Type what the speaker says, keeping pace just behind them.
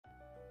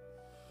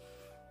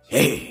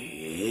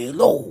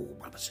Hello,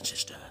 brothers and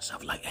sisters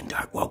of light and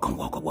dark.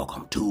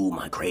 Welcome to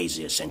my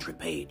crazy eccentric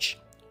page,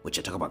 which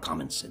I talk about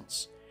common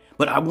sense.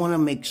 But I want to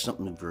make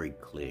something very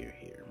clear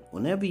here.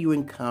 Whenever you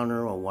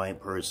encounter a white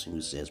person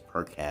who says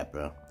per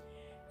capita,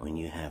 when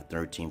you have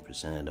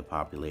 13% of the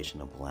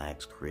population of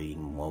blacks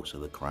creating most of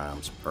the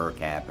crimes per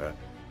capita,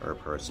 per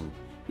person,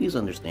 please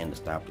understand to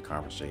stop the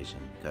conversation,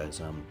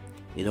 because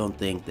you don't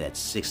think that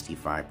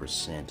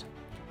 65%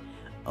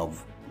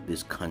 of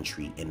this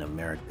country in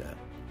America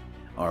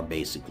are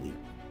basically,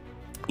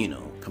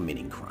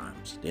 committing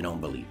crimes. They don't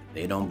believe it.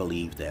 They don't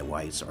believe that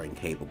whites are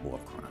incapable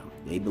of crime.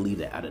 They believe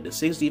that out of the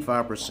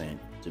 65%,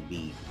 to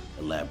be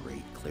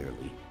elaborate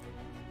clearly,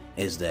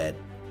 is that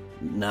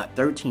not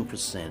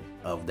 13%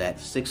 of that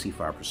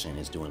 65%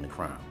 is doing the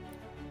crime.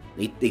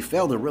 They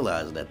fail to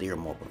realize that they are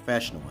more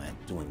professional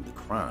at doing the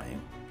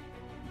crime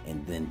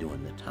and then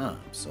doing the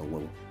time. So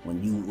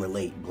when you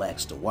relate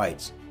blacks to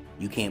whites,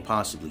 you can't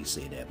possibly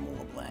say that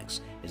more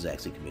blacks is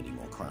actually committing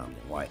more crime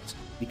than whites,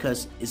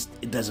 because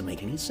it doesn't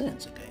make any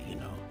sense, okay?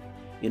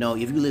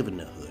 If you live in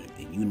the hood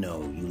and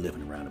you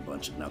living around a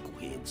bunch of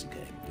knuckleheads,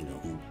 okay,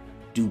 who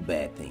do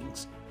bad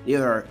things.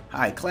 There are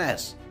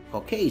high-class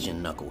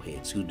Caucasian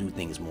knuckleheads who do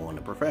things more in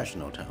a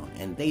professional tone,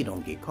 and they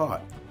don't get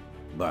caught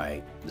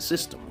by the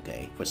system,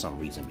 okay, for some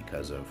reason,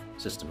 because of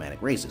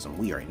systematic racism.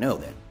 We already know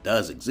that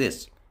does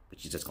exist.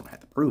 But you're just going to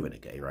have to prove it,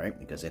 okay, right?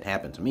 Because it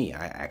happened to me.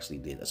 I actually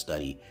did a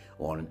study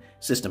on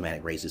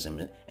systematic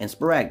racism and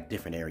sporadic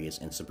different areas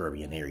in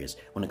suburban areas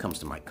when it comes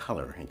to my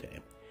color, okay?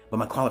 But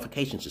my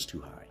qualifications is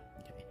too high,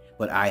 okay?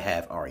 But I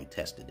have already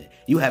tested it.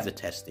 You have to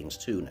test things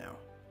too now.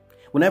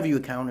 Whenever you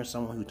encounter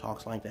someone who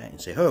talks like that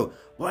and say, oh,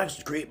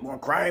 blacks create more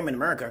crime in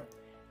America,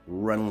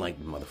 run like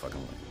the motherfucking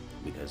way.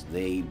 Because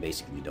they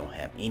basically don't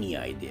have any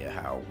idea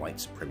how white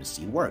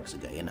supremacy works,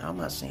 okay? And I'm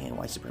not saying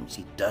white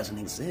supremacy doesn't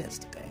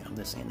exist, okay? I'm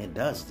just saying it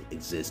does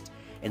exist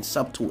in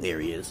subtle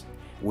areas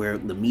where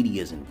the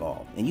media is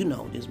involved. And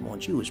there's more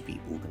Jewish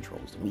people who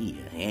controls the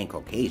media, and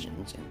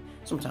Caucasians, and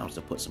sometimes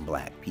they'll put some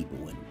black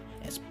people in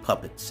as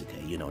puppets,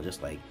 okay?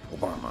 Just like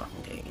Obama,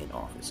 okay, in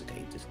office,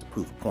 okay? Just to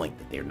prove a point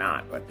that they're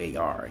not, but they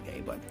are,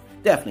 okay? But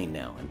definitely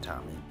now in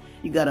time,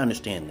 you got to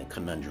understand the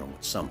conundrum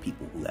with some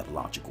people who have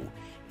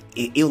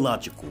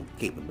illogical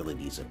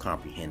capabilities of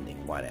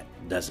comprehending why that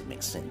doesn't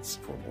make sense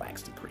for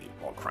blacks to create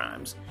more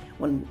crimes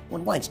when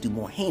whites do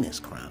more heinous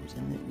crimes.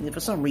 And for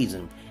some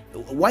reason,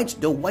 whites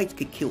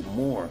could kill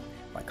more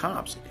by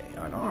cops, okay,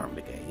 unarmed,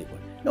 okay,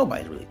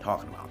 nobody's really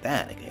talking about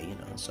that, okay,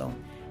 so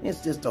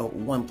it's just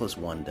 1 +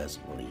 1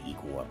 doesn't really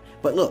equal up.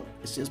 But look,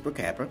 it's just per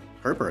capita,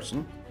 per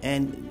person,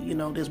 and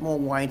there's more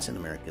whites in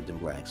America than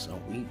blacks,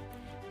 so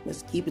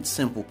let's keep it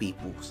simple,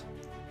 peoples.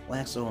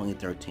 Blacks are only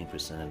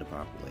 13% of the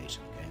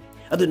population, okay?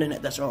 Other than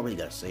that, that's all I really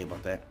got to say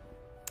about that.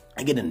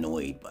 I get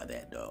annoyed by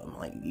that, though. I'm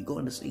like, you're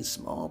going to say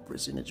small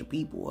percentage of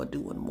people are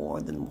doing more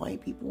than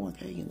white people,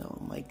 okay?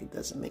 I'm like, it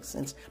doesn't make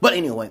sense. But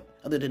anyway,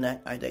 other than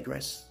that, I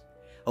digress.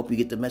 Hope you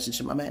get the message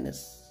of my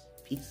madness.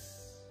 Peace.